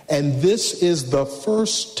 And this is the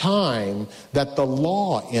first time that the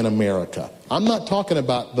law in America, I'm not talking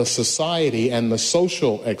about the society and the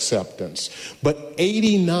social acceptance, but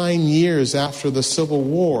 89 years after the Civil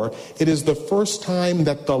War, it is the first time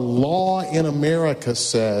that the law in America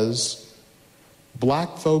says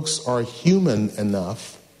black folks are human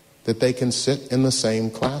enough that they can sit in the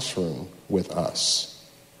same classroom with us.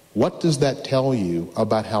 What does that tell you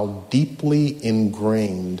about how deeply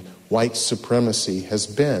ingrained white supremacy has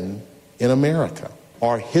been in America?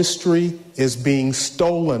 Our history is being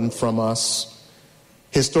stolen from us.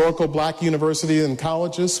 Historical black universities and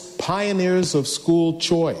colleges, pioneers of school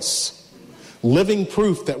choice, living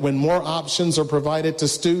proof that when more options are provided to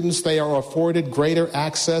students, they are afforded greater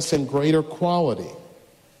access and greater quality.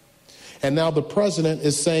 And now the president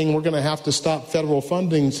is saying we're going to have to stop federal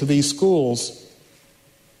funding to these schools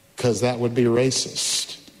because that would be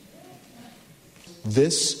racist.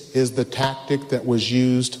 This is the tactic that was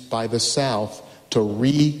used by the South to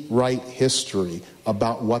rewrite history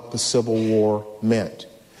about what the Civil War meant.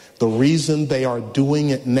 The reason they are doing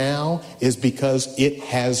it now is because it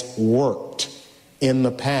has worked in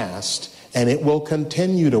the past, and it will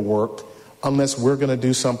continue to work unless we're going to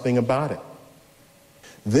do something about it.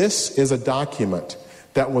 This is a document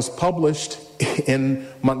that was published in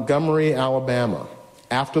Montgomery, Alabama,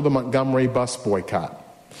 after the Montgomery bus boycott.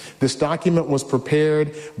 This document was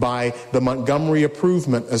prepared by the Montgomery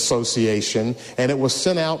Improvement Association, and it was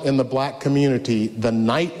sent out in the black community the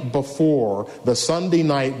night before, the Sunday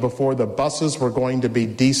night before the buses were going to be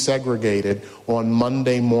desegregated on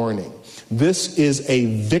Monday morning. This is a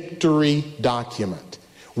victory document.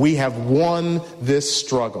 We have won this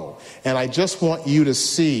struggle. And I just want you to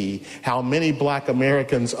see how many black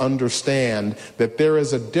Americans understand that there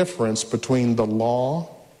is a difference between the law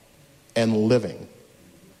and living.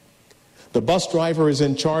 The bus driver is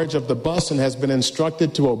in charge of the bus and has been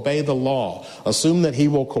instructed to obey the law. Assume that he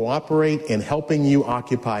will cooperate in helping you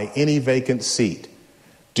occupy any vacant seat.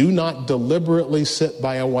 Do not deliberately sit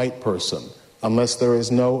by a white person unless there is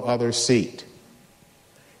no other seat.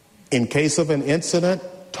 In case of an incident,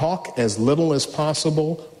 talk as little as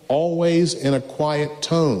possible, always in a quiet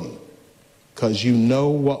tone, because you know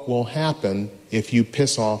what will happen if you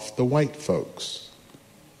piss off the white folks.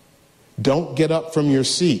 Don't get up from your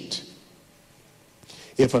seat.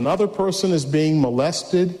 If another person is being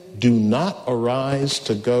molested, do not arise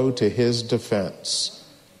to go to his defense,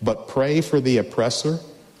 but pray for the oppressor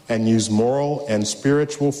and use moral and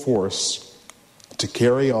spiritual force to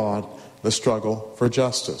carry on the struggle for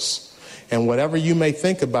justice. And whatever you may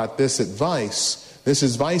think about this advice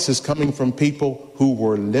is coming from people who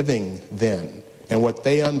were living then. And what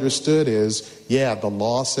they understood is, yeah, the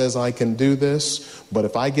law says I can do this, but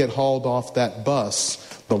if I get hauled off that bus,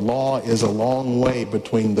 the law is a long way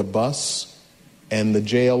between the bus and the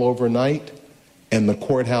jail overnight and the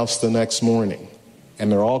courthouse the next morning.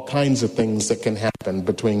 And there are all kinds of things that can happen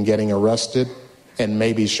between getting arrested and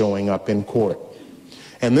maybe showing up in court.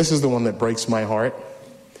 And this is the one that breaks my heart.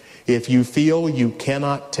 If you feel you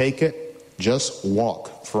cannot take it, just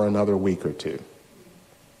walk for another week or two.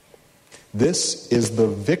 This is the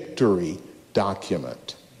victory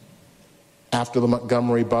document after the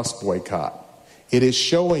Montgomery bus boycott. It is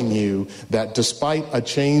showing you that despite a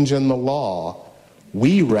change in the law,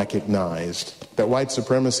 we recognized that white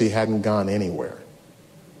supremacy hadn't gone anywhere.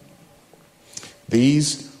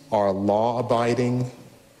 These are law-abiding,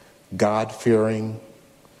 God-fearing,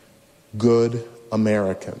 good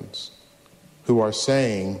Americans who are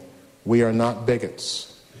saying, we are not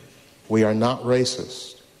bigots, we are not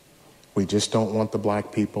racist, we just don't want the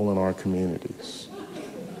black people in our communities.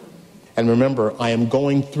 And remember, I am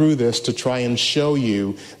going through this to try and show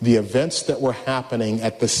you the events that were happening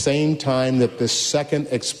at the same time that this second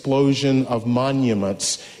explosion of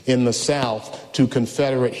monuments in the South to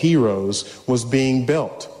Confederate heroes was being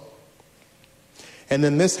built. And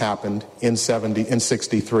then this happened in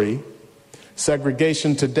 63.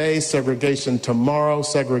 Segregation today, segregation tomorrow,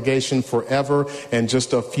 segregation forever, and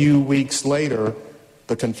just a few weeks later,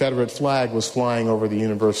 the Confederate flag was flying over the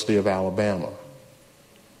University of Alabama.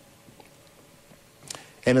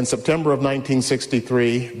 And in September of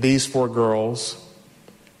 1963, these 4 girls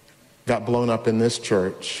got blown up in this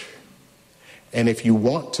church. And if you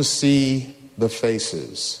want to see the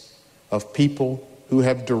faces of people who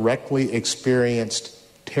have directly experienced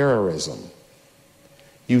terrorism,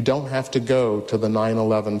 you don't have to go to the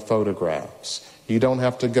 9/11 photographs. You don't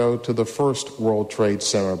have to go to the first World Trade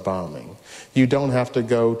Center bombing. You don't have to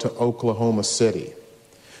go to Oklahoma City.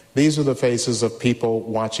 These are the faces of people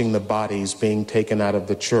watching the bodies being taken out of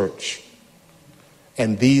the church.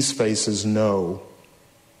 And these faces know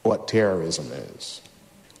what terrorism is.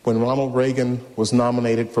 When Ronald Reagan was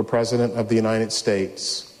nominated for President of the United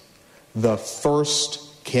States, the first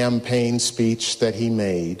campaign speech that he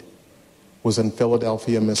made was in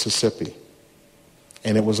Philadelphia, Mississippi.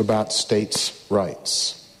 And it was about states'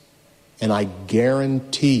 rights. And I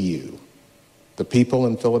guarantee you, the people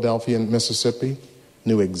in Philadelphia and Mississippi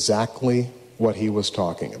knew exactly what he was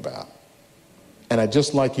talking about. And I'd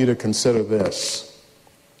just like you to consider this.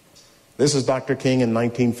 This is Dr. King in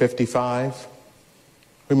 1955.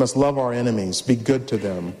 We must love our enemies, be good to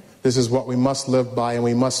them. This is what we must live by, and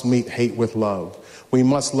we must meet hate with love. We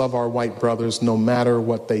must love our white brothers no matter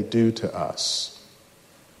what they do to us.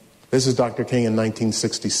 This is Dr. King in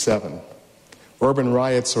 1967. Urban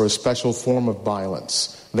riots are a special form of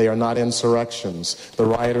violence. They are not insurrections. The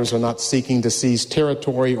rioters are not seeking to seize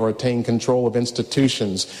territory or attain control of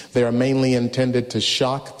institutions. They are mainly intended to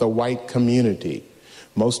shock the white community.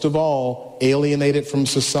 Most of all, alienate it from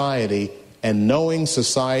society, and knowing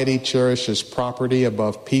society cherishes property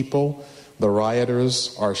above people, the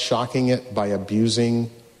rioters are shocking it by abusing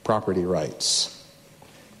property rights.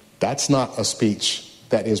 That's not a speech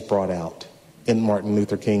that is brought out in Martin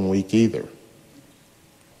Luther King Week either.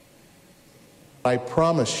 I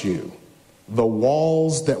promise you, the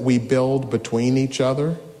walls that we build between each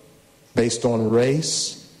other, based on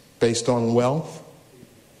race, based on wealth,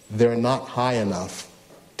 they're not high enough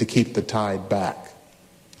to keep the tide back.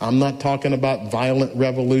 I'm not talking about violent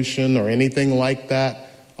revolution or anything like that,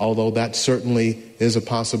 although that certainly is a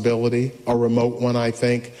possibility, a remote one, I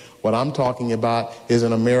think. What I'm talking about is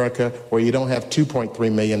an America where you don't have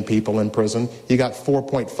 2.3 million people in prison. You got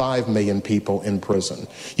 4.5 million people in prison.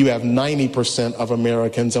 You have 90% of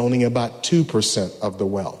Americans owning about 2% of the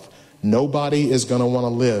wealth. Nobody is going to want to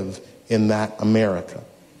live in that America.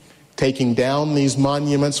 Taking down these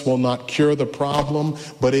monuments will not cure the problem,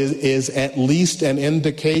 but it is at least an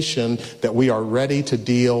indication that we are ready to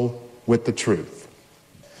deal with the truth,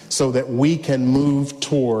 so that we can move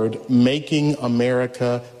toward making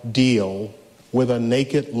America deal with a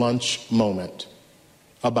naked lunch moment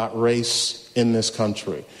about race in this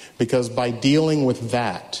country. Because by dealing with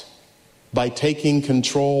that, by taking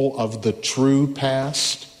control of the true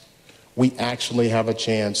past, we actually have a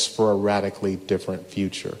chance for a radically different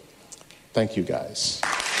future. Thank you, guys.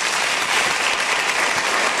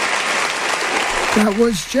 That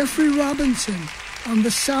was Jeffrey Robinson on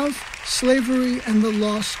the South, Slavery, and the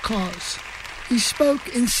Lost Cause. He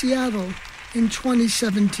spoke in Seattle in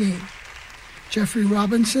 2017. Jeffrey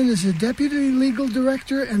Robinson is a Deputy Legal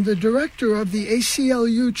Director and the Director of the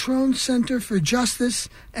ACLU Trone Center for Justice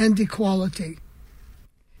and Equality.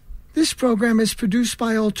 This program is produced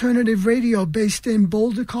by Alternative Radio based in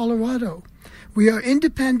Boulder, Colorado. We are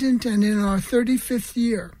independent and in our 35th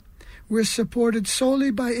year. We're supported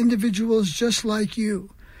solely by individuals just like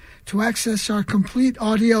you. To access our complete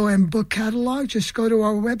audio and book catalog, just go to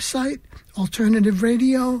our website,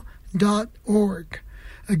 alternativeradio.org.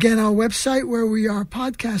 Again, our website where we are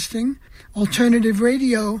podcasting,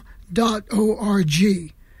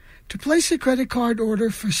 alternativeradio.org. To place a credit card order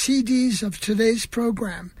for CDs of today's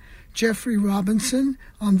program, Jeffrey Robinson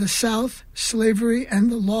on the South, Slavery, and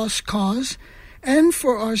the Lost Cause, and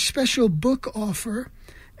for our special book offer,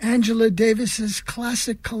 Angela Davis's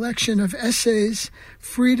classic collection of essays,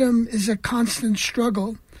 Freedom is a Constant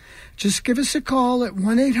Struggle, just give us a call at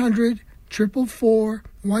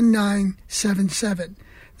 1-800-444-1977.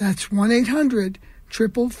 That's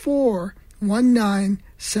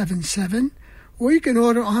 1-800-444-1977. Or you can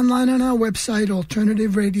order online on our website,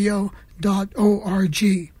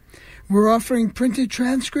 alternativeradio.org. We're offering printed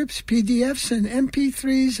transcripts, PDFs, and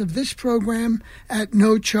MP3s of this program at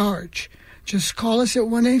no charge. Just call us at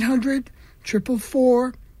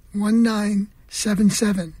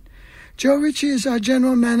 1-800-444-1977. Joe Ritchie is our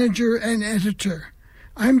general manager and editor.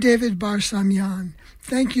 I'm David Barsamian.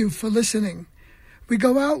 Thank you for listening. We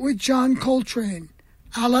go out with John Coltrane,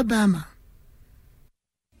 Alabama.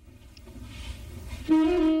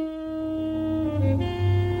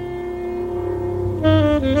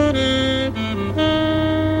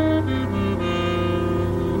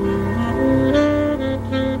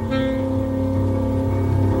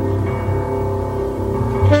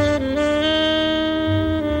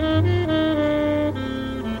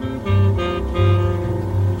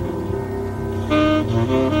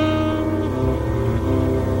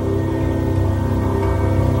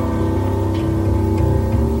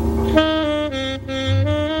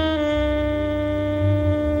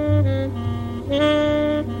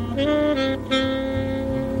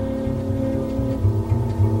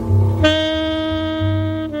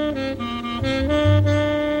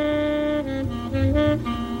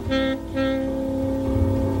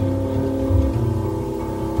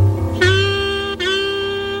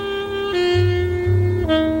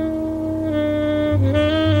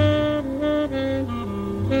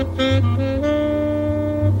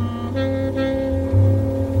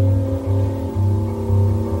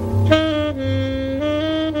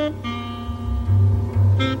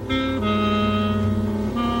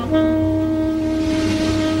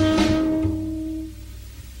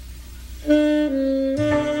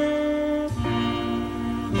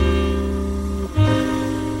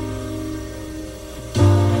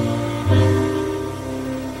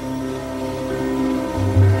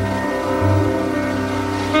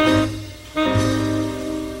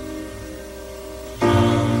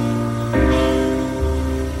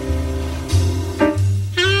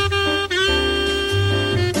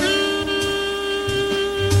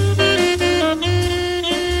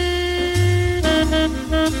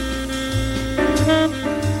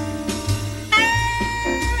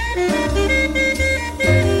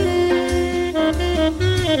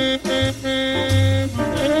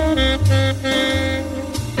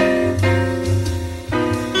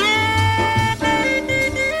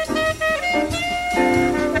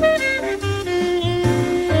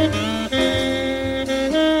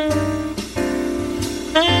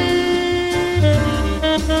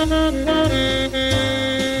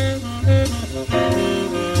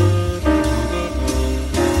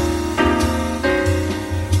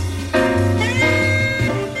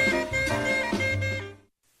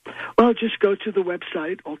 Just go to the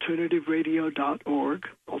website, alternativeradio.org,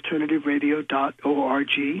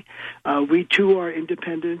 alternativeradio.org. We, too, are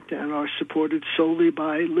independent and are supported solely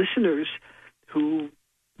by listeners who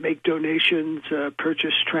make donations,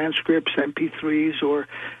 purchase transcripts, MP3s, or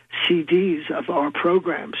CDs of our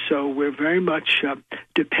programs. So we're very much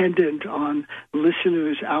dependent on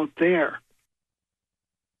listeners out there.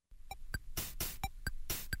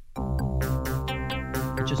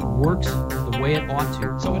 It just works the way it ought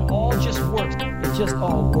to. So it all just works. It just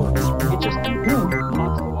all works. It just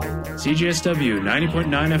CJSW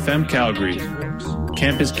 90.9 FM Calgary.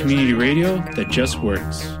 Campus community radio that just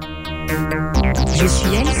works. Je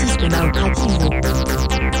suis El Sistema Operativo.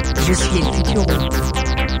 Je suis El Futuro.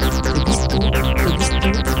 Robusto.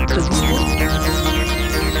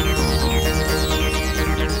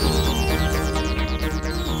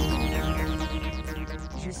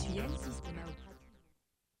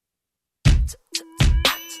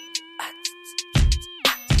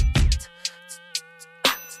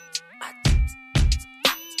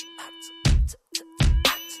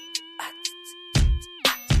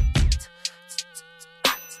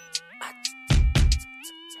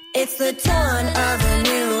 It's the dawn of a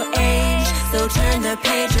new age, so turn the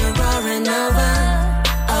page, Aurora Nova,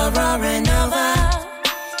 Aurora Nova.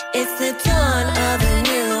 It's the dawn of a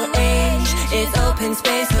new age, it's open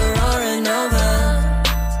space, Aurora Nova,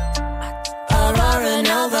 Aurora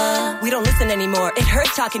Nova. We don't listen anymore, it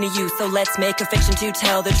hurts talking to you, so let's make a fiction to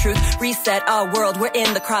tell the truth. Reset our world, we're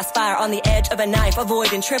in the crossfire, on the edge of a knife,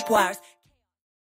 avoiding tripwires.